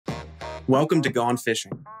Welcome to Gone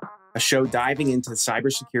Fishing, a show diving into the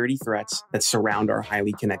cybersecurity threats that surround our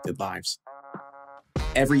highly connected lives.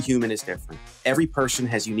 Every human is different. Every person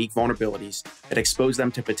has unique vulnerabilities that expose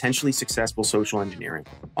them to potentially successful social engineering.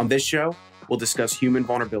 On this show, we'll discuss human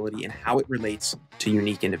vulnerability and how it relates to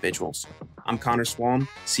unique individuals. I'm Connor Swalm,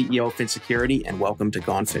 CEO of Phin Security, and welcome to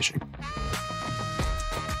Gone Fishing.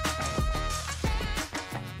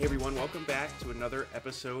 Hey everyone, welcome back to another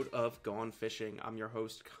episode of Gone Fishing. I'm your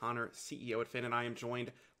host, Connor, CEO at Phin, and I am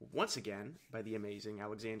joined once again by the amazing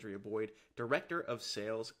Alexandria Boyd, Director of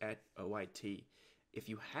Sales at OIT. If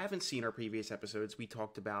you haven't seen our previous episodes, we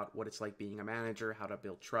talked about what it's like being a manager, how to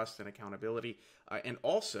build trust and accountability, and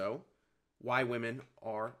also why women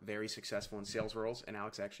are very successful in sales roles. And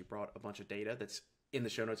Alex actually brought a bunch of data that's in the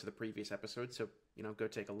show notes of the previous episode, so go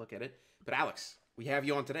take a look at it. But Alex, we have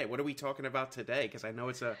you on today. What are we talking about today? Because I know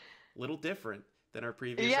it's a little different than our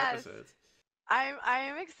previous episodes.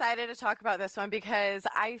 I'm excited to talk about this one because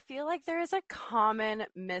I feel like there is a common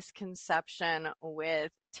misconception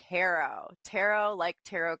with tarot, like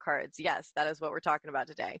tarot cards. Yes, that is what we're talking about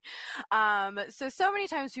today. So many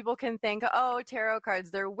times people can think, oh, tarot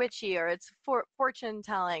cards, they're witchy or it's fortune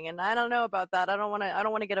telling, and I don't know about that. I don't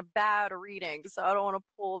want to get a bad reading, so I don't want to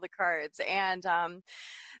pull the cards. And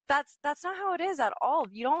that's not how it is at all.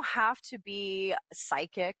 You don't have to be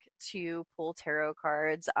psychic to pull tarot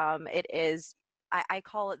cards. It is, I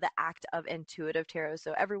call it the act of intuitive tarot.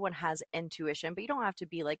 So everyone has intuition, but you don't have to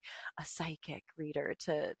be like a psychic reader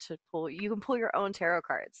to pull. You can pull your own tarot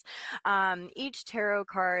cards. Each tarot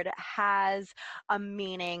card has a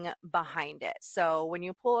meaning behind it. So when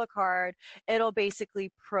you pull a card, it'll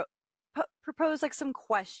basically propose like some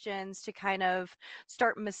questions to kind of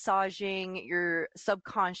start massaging your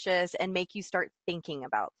subconscious and make you start thinking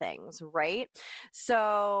about things, right?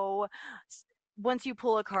 So once you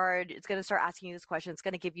pull a card, it's going to start asking you this question. It's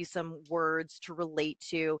going to give you some words to relate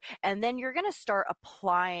to, and then you're going to start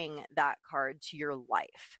applying that card to your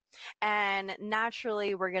life. And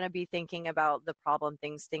naturally, we're going to be thinking about the problem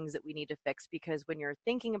things that we need to fix, because when you're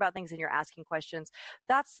thinking about things and you're asking questions,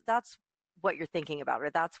 that's what you're thinking about, or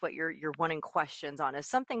that's what you're wanting questions on. If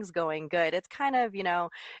something's going good, it's kind of,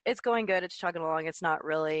 it's going good, it's chugging along, it's not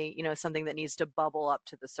really, something that needs to bubble up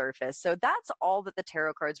to the surface. So that's all that the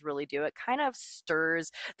tarot cards really do. It kind of stirs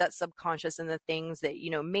that subconscious and the things that,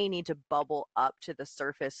 may need to bubble up to the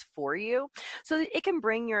surface for you, so that it can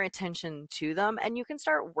bring your attention to them and you can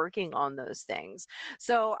start working on those things.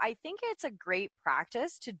 So I think it's a great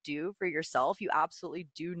practice to do for yourself. You absolutely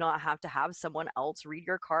do not have to have someone else read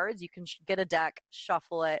your cards. You can get a deck,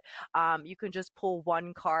 shuffle it. You can just pull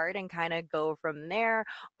one card and kind of go from there.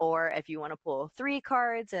 Or if you want to pull 3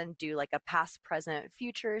 cards and do like a past, present,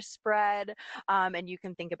 future spread, and you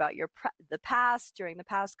can think about the past during the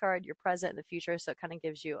past card, your present, and the future. So it kind of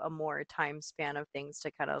gives you a more time span of things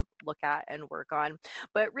to kind of look at and work on.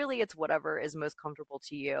 But really, it's whatever is most comfortable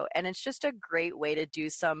to you. And it's just a great way to do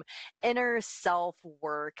some inner self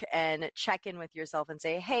work and check in with yourself and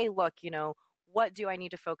say, hey, look, what do I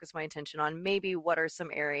need to focus my attention on? Maybe what are some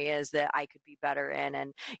areas that I could be better in?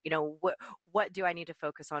 And, what do I need to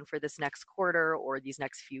focus on for this next quarter or these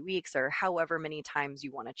next few weeks, or however many times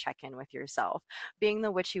you want to check in with yourself. Being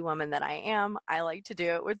the witchy woman that I am, I like to do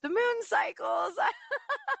it with the moon cycles.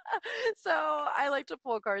 So I like to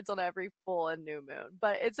pull cards on every full and new moon,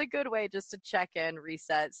 but it's a good way just to check in,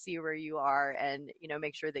 reset, see where you are, and,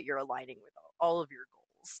 make sure that you're aligning with all of your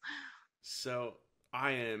goals. So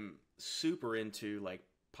I am super into like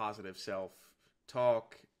positive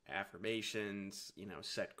self-talk, affirmations,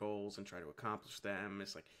 set goals and try to accomplish them.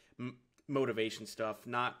 It's like motivation stuff,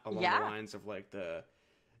 not along the lines of like the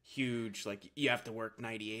huge, like you have to work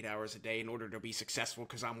 98 hours a day in order to be successful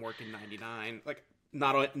because I'm working 99. Like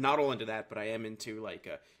not all into that, but I am into like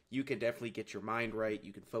you can definitely get your mind right.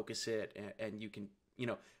 You can focus it and you can,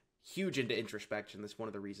 huge into introspection. That's one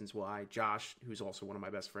of the reasons why Josh, who's also one of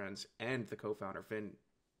my best friends and the co-founder Phin,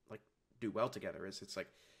 like do well together. Is it's like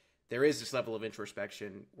there is this level of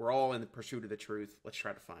introspection. We're all in the pursuit of the truth. Let's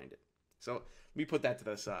try to find it. So let me put that to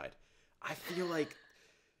the side. I feel like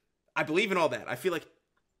I believe in all that. I feel like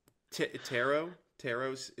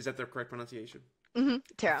tarots, is that the correct pronunciation? Mm-hmm.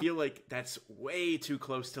 Tarot. I feel like that's way too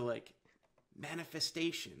close to like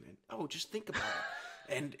manifestation and just think about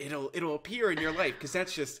it and it'll appear in your life, because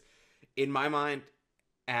that's just, in my mind,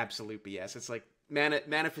 absolute BS. It's like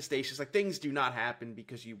manifestations, like things do not happen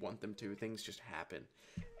because you want them to. Things just happen.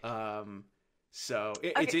 So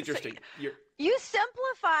it's Okay, interesting. you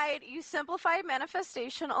simplified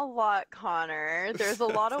manifestation a lot, Connor. There's a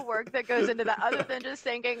lot of work that goes into that other than just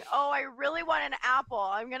thinking, "Oh, I really want an apple.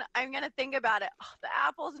 I'm going to think about it. Oh, the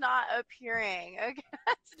apple's not appearing." Okay,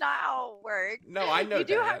 that's not how it works. No, I know You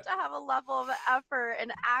do have that. to have a level of effort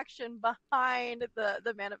and action behind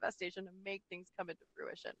the manifestation to make things come into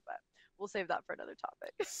fruition, but we'll save that for another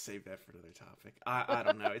topic. Save that for another topic. I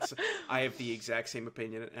don't know. I have the exact same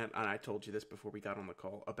opinion, and I told you this before we got on the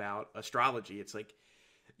call about astrology. It's like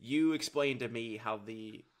you explained to me how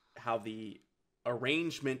the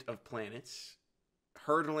arrangement of planets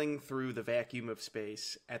hurtling through the vacuum of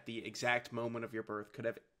space at the exact moment of your birth could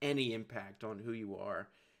have any impact on who you are,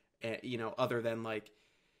 other than like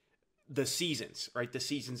the seasons, right? The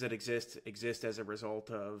seasons that exist as a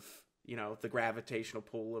result of the gravitational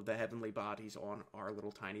pull of the heavenly bodies on our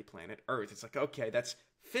little tiny planet Earth. It's like, okay, that's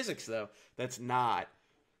physics though. That's not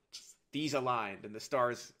just these aligned and the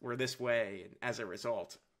stars were this way, and as a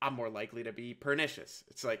result, I'm more likely to be pernicious.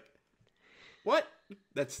 It's like, what?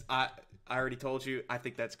 I already told you, I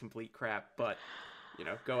think that's complete crap, but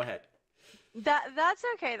go ahead. That's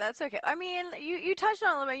okay. That's okay. I mean, you touched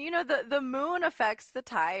on it a little bit. The moon affects the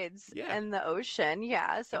tides Yeah. and the ocean.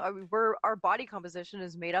 Yeah. So I mean, our body composition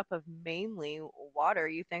is made up of mainly water.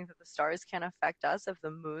 You think that the stars can affect us if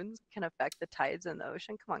the moons can affect the tides in the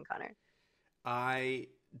ocean? Come on, Connor. I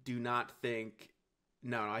do not think.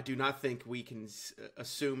 No, I do not think we can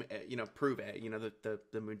assume, prove it.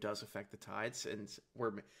 That the moon does affect the tides, and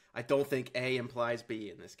I don't think A implies B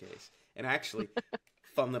in this case. And actually,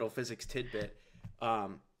 fun little physics tidbit.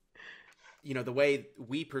 The way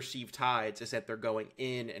we perceive tides is that they're going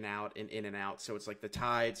in and out and in and out. So it's like the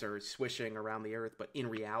tides are swishing around the Earth, but in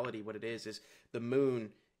reality, what it is the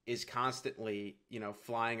moon is constantly,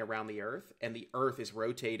 flying around the Earth, and the Earth is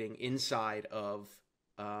rotating inside of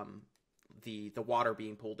the water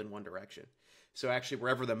being pulled in one direction. So actually,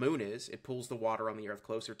 wherever the moon is, it pulls the water on the Earth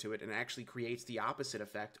closer to it, and it actually creates the opposite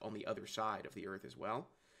effect on the other side of the Earth as well.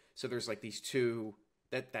 So there's like these two.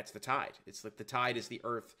 That's the tide. It's like the tide is the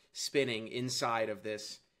Earth spinning inside of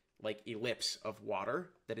this like ellipse of water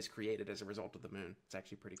that is created as a result of the moon. It's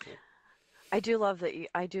actually pretty cool. I do love that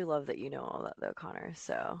you know all that though, Connor.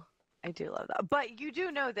 So I do love that. But you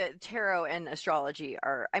do know that tarot and astrology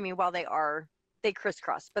are, I mean, while they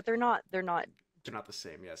crisscross, but they're not They're not the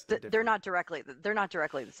same. Yes, they're not directly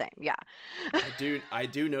the same. Yeah. I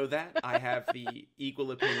do know that. I have the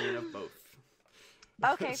equal opinion of both.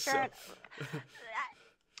 Okay, fair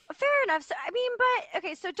enough. So, I mean, but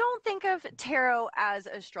okay, so don't think of tarot as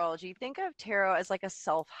astrology. Think of tarot as like a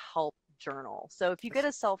self-help journal. So if you get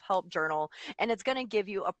a self-help journal, and it's going to give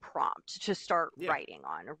you a prompt to start writing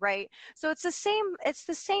on, right? So it's the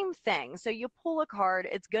same thing. So you pull a card,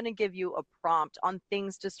 it's going to give you a prompt on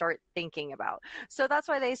things to start thinking about. So that's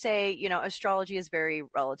why they say, astrology is very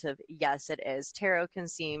relative. Yes, it is. Tarot can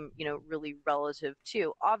seem, really relative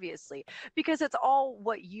too, obviously, because it's all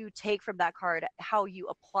what you take from that card, how you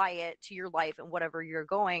apply it to your life and whatever you're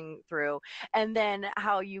going through, and then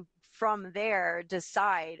how you from there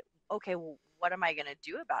decide, okay, well, what am I going to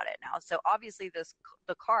do about it now? So obviously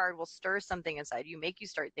the card will stir something inside you, make you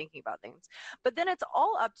start thinking about things. But then it's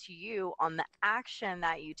all up to you on the action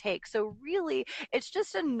that you take. So really, it's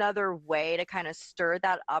just another way to kind of stir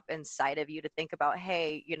that up inside of you to think about,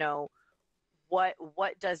 hey,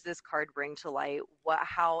 what does this card bring to light?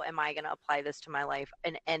 How am I going to apply this to my life?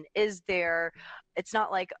 And is there, it's not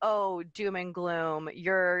like, oh, doom and gloom,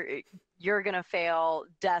 you're going to fail,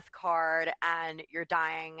 death card, and you're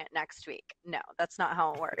dying next week. No, that's not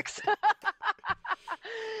how it works.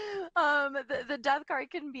 The death card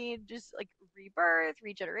can be just like rebirth,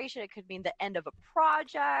 regeneration. It could mean the end of a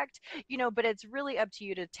project, but it's really up to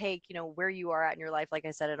you to take, where you are at in your life, like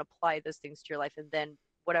I said, and apply those things to your life, and then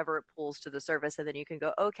whatever it pulls to the surface, and then you can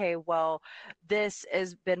go, okay, well, this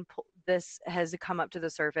has come up to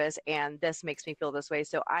the surface, and this makes me feel this way,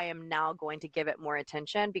 so I am now going to give it more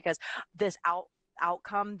attention, because this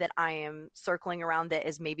outcome that I am circling around that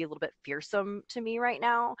is maybe a little bit fearsome to me right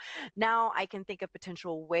now I can think of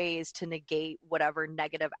potential ways to negate whatever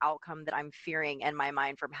negative outcome that I'm fearing in my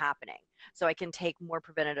mind from happening, so I can take more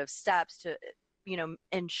preventative steps to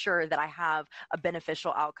ensure that I have a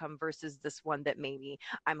beneficial outcome versus this one that maybe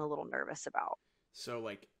I'm a little nervous about. So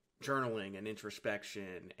like journaling and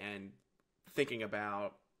introspection and thinking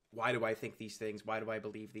about, why do I think these things? Why do I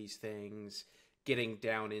believe these things? Getting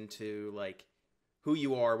down into like who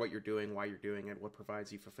you are, what you're doing, why you're doing it, what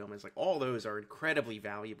provides you fulfillment. It's like all those are incredibly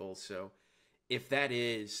valuable. So if that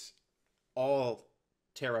is all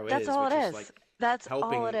tarot that's is, all which it is is. like That's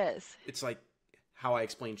helping, all it is. it's like how I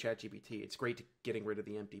explain ChatGPT. It's great to getting rid of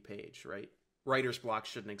the empty page, right? writer's block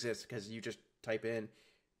shouldn't exist because you just type in,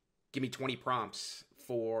 give me 20 prompts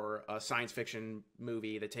for a science fiction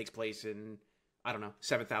movie that takes place in, I don't know,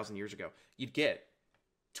 7,000 years ago. You'd get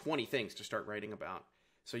 20 things to start writing about.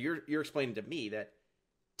 So you're explaining to me that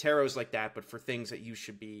tarot's like that, but for things that you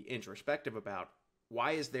should be introspective about.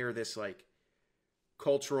 Why is there this like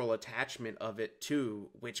cultural attachment of it to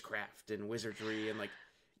witchcraft and wizardry, and like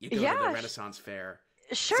you go to the Renaissance fair,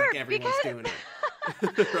 sure, it's like everyone's doing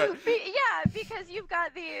it. Right. Because you've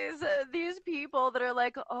got these people that are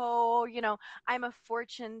like, oh, I'm a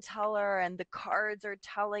fortune teller and the cards are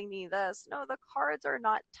telling me this. No, the cards are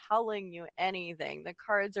not telling you anything. The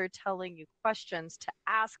cards are telling you questions to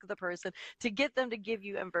ask the person to get them to give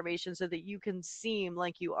you information so that you can seem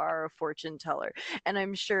like you are a fortune teller. And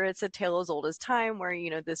I'm sure it's a tale as old as time where,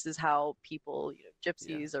 this is how people,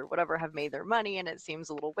 gypsies or whatever have made their money, and it seems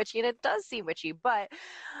a little witchy, and it does seem witchy, but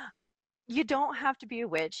you don't have to be a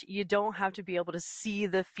witch. You don't have to be able to see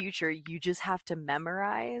the future. You just have to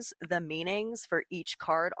memorize the meanings for each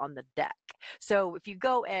card on the deck. So if you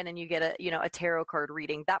go in and you get a tarot card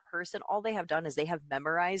reading, that person, all they have done is they have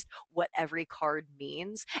memorized what every card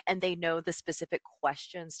means, and they know the specific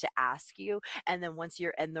questions to ask you. And then once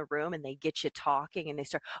you're in the room and they get you talking and they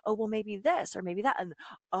start, oh, well, maybe this or maybe that. And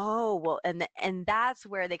oh, well, and that's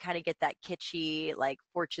where they kind of get that kitschy, like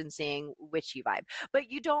fortune seeing witchy vibe. But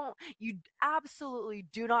you absolutely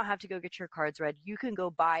do not have to go get your cards read. You can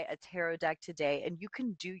go buy a tarot deck today and you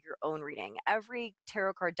can do your own reading. Every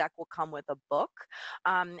tarot card deck will come with a book.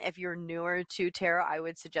 If you're newer to tarot, I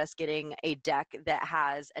would suggest getting a deck that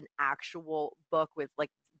has an actual book with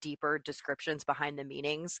like deeper descriptions behind the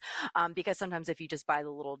meanings, because sometimes if you just buy the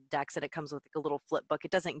little decks and it comes with like a little flip book,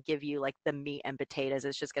 it doesn't give you like the meat and potatoes.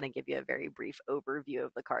 It's just going to give you a very brief overview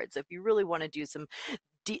of the cards. So if you really want to do some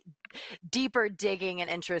deeper digging and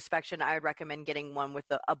introspection, I would recommend getting one with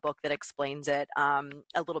a book that explains it a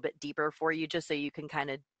little bit deeper for you, just so you can kind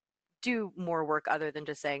of do more work other than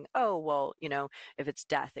just saying, oh, well, if it's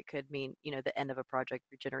death, it could mean, the end of a project,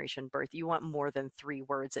 regeneration, birth. You want more than 3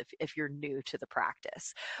 words if you're new to the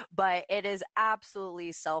practice. But it is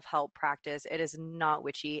absolutely self-help practice. It is not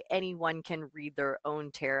witchy. Anyone can read their own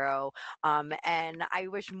tarot. And I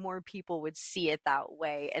wish more people would see it that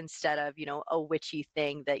way instead of, a witchy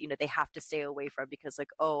thing that, they have to stay away from because like,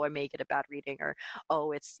 oh, I may get a bad reading, or,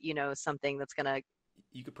 oh, it's, something that's going to.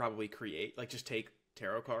 You could probably create, like just take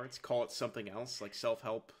tarot cards, call it something else, like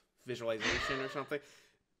self-help visualization or something,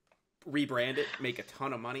 rebrand it, make a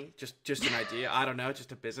ton of money. Just an idea. I don't know,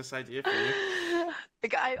 just a business idea for you.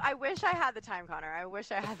 I wish I had the time, Connor. I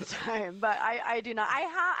wish I had the time, but I do not.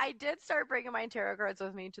 I did start bringing my tarot cards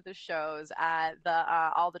with me to the shows at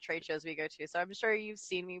all the trade shows we go to. So I'm sure you've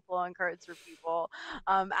seen me pull on cards for people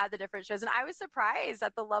at the different shows, and I was surprised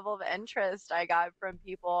at the level of interest I got from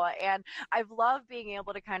people. And I've loved being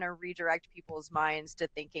able to kind of redirect people's minds to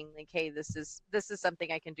thinking like, hey, this is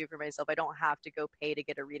something I can do for myself. I don't have to go pay to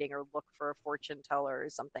get a reading or look for a fortune teller or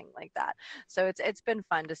something like that. So it's been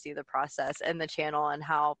fun to see the process and the channel and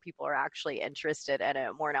how people are actually interested in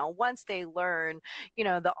it more now once they learn,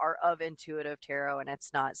 the art of intuitive tarot, and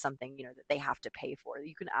it's not something, that they have to pay for.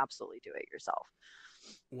 You can absolutely do it yourself.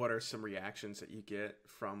 What are some reactions that you get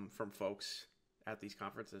from folks at these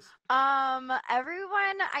conferences?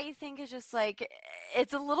 Everyone, I think, is just like,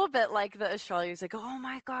 it's a little bit like the astrologers, like, oh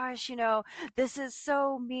my gosh, this is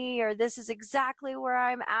so me, or this is exactly where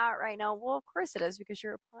I'm at right now. Well, of course it is, because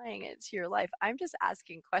you're applying it to your life. I'm just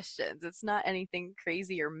asking questions. It's not anything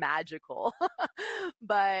crazy or magical.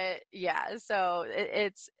 But yeah, so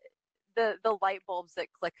it's the light bulbs that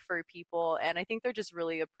click for people, and I think they're just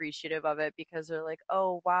really appreciative of it because they're like,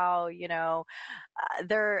 oh wow,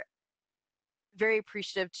 they're very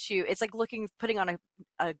appreciative too. It's like putting on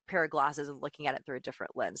a pair of glasses and looking at it through a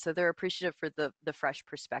different lens. So they're appreciative for the fresh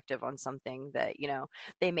perspective on something that,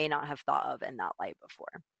 they may not have thought of in that light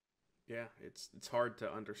before. Yeah, it's hard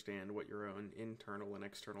to understand what your own internal and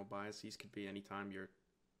external biases could be anytime you're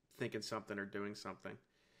thinking something or doing something.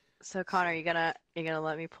 So Connor, you gonna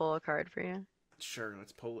let me pull a card for you? Sure,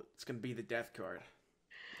 let's pull it. It's gonna be the death card.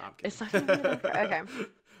 I'm kidding. It's not gonna be the death card. Okay.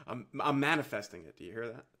 I'm manifesting it. Do you hear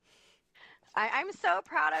that? I'm so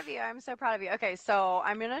proud of you. I'm so proud of you. Okay, so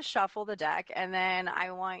I'm gonna shuffle the deck, and then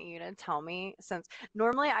I want you to tell me. Since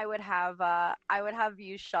normally I would have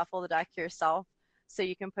you shuffle the deck yourself, so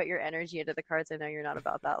you can put your energy into the cards. I know you're not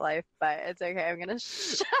about that life, but it's okay. I'm gonna.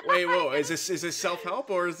 Wait, whoa! Is this self-help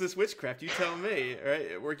or is this witchcraft? You tell me. All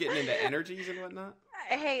right, we're getting into energies and whatnot.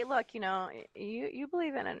 Hey, look, you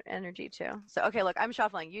believe in energy too. So okay, look, I'm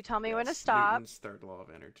shuffling. You tell me when to stop. Newton's third law of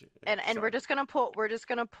energy. And we're just gonna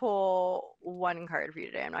pull one card for you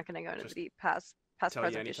today. I'm not gonna go into the past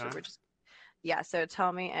presentation. Yeah, so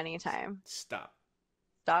tell me anytime. Stop.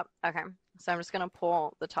 Stop. Okay. So I'm just gonna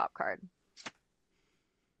pull the top card.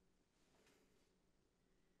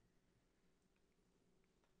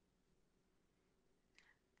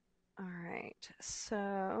 All right.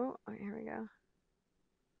 So, oh, here we go.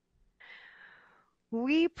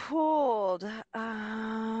 We pulled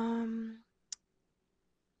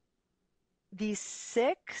the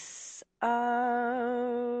Six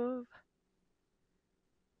of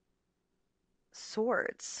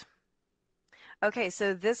Swords. Okay,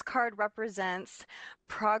 so this card represents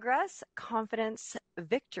progress, confidence,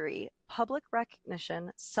 victory, public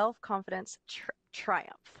recognition, self-confidence,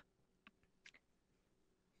 triumph.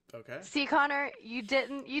 Okay. See, Connor, you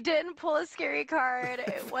didn't pull a scary card.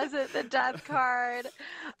 It wasn't the death card.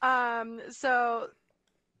 So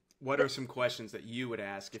What are some questions that you would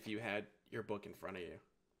ask if you had your book in front of you?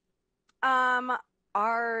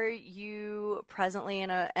 are you presently in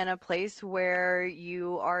a place where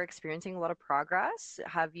you are experiencing a lot of progress?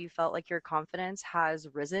 Have you felt like your confidence has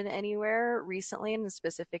risen anywhere recently in a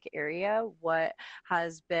specific area? What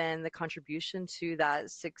has been the contribution to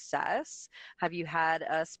that success? Have you had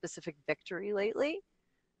a specific victory lately?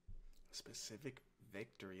 Specific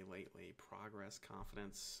victory lately, progress,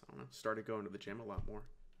 confidence. I don't know. Started going to the gym a lot more.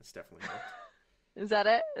 That's definitely helped. Is that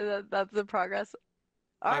it? That's the progress?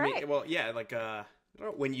 All I mean, right. well, yeah, like I don't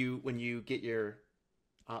know, when you get your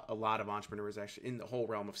a lot of entrepreneurs actually in the whole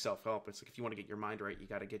realm of self-help, it's like if you want to get your mind right, you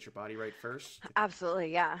got to get your body right first.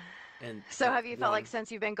 Absolutely, yeah. And So like have you felt one, like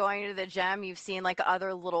since you've been going to the gym, you've seen like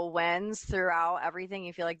other little wins throughout everything?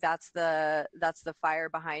 You feel like that's the fire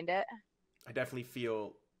behind it? I definitely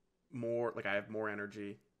feel more like I have more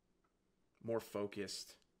energy, more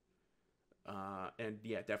focused, and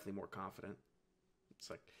yeah, definitely more confident. It's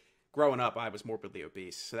like growing up, I was morbidly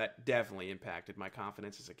obese, so that definitely impacted my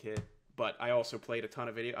confidence as a kid. But I also played a ton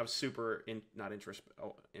of video. I was super not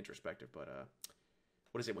introspective, but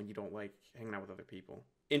what is it when you don't like hanging out with other people?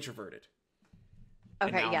 Introverted.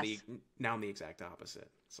 And Okay, yes. now I'm the exact opposite.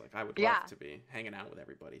 It's like I would love Yeah. to be hanging out with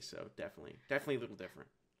everybody. So definitely a little different.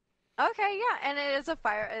 Okay, yeah. And it is a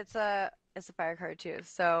fire it's a fire card too.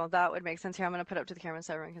 So that would make sense here. I'm gonna put it up to the camera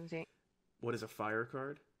so everyone can see. What is a fire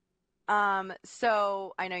card?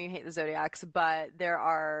 So I know you hate the zodiacs, but there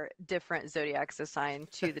are different zodiacs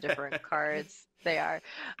assigned to the different cards. They are.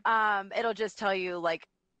 It'll just tell you like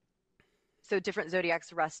so different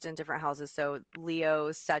zodiacs rest in different houses. So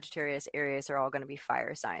Leo, Sagittarius, Aries are all going to be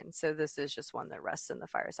fire signs. So this is just one that rests in the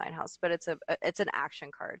fire sign house, but it's an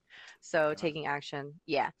action card. So Got it. taking action,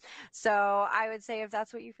 yeah. So I would say if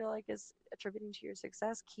that's what you feel like is attributing to your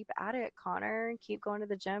success, keep at it, Connor. Keep going to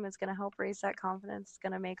the gym. It's going to help raise that confidence. It's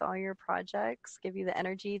going to make all your projects, give you the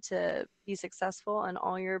energy to be successful in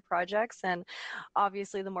all your projects. And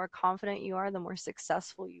obviously, the more confident you are, the more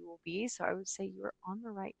successful you will be. So I would say you are on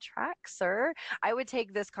the right track, sir. I would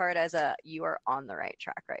take this card as a you are on the right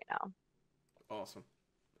track right now. Awesome.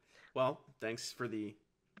 Well, thanks for the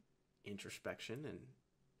introspection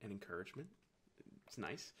and encouragement. It's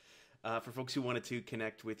nice. For folks who wanted to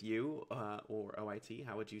connect with you or OIT,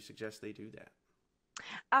 how would you suggest they do that?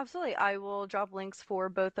 Absolutely. I will drop links for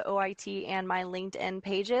both the OIT and my LinkedIn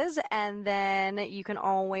pages. And then you can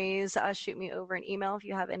always shoot me over an email if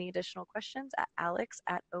you have any additional questions at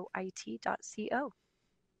alex@oit.co.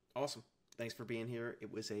 Awesome. Thanks for being here. It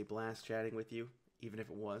was a blast chatting with you, even if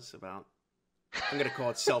it was about, I'm going to call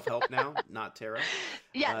it self-help now, not tarot.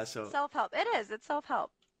 Yes, self-help. It is. It's self-help.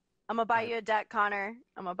 I'm going to buy you a deck, Connor.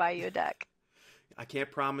 I'm going to buy you a deck. I can't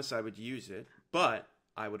promise I would use it, but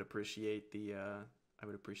I would appreciate I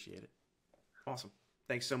would appreciate it. Awesome.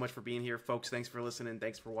 Thanks so much for being here, folks. Thanks for listening.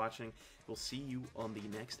 Thanks for watching. We'll see you on the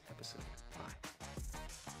next episode. Bye.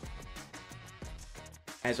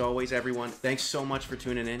 As always, everyone, thanks so much for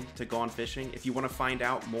tuning in to Gone Fishing. If you want to find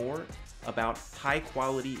out more about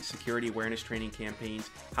high-quality security awareness training campaigns,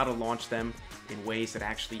 how to launch them in ways that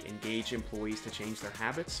actually engage employees to change their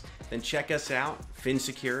habits, then check us out, Phin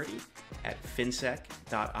Security, at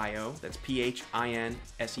phinsec.io. That's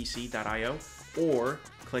phinsec.io. Or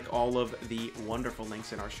click all of the wonderful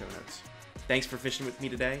links in our show notes. Thanks for fishing with me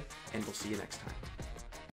today, and we'll see you next time.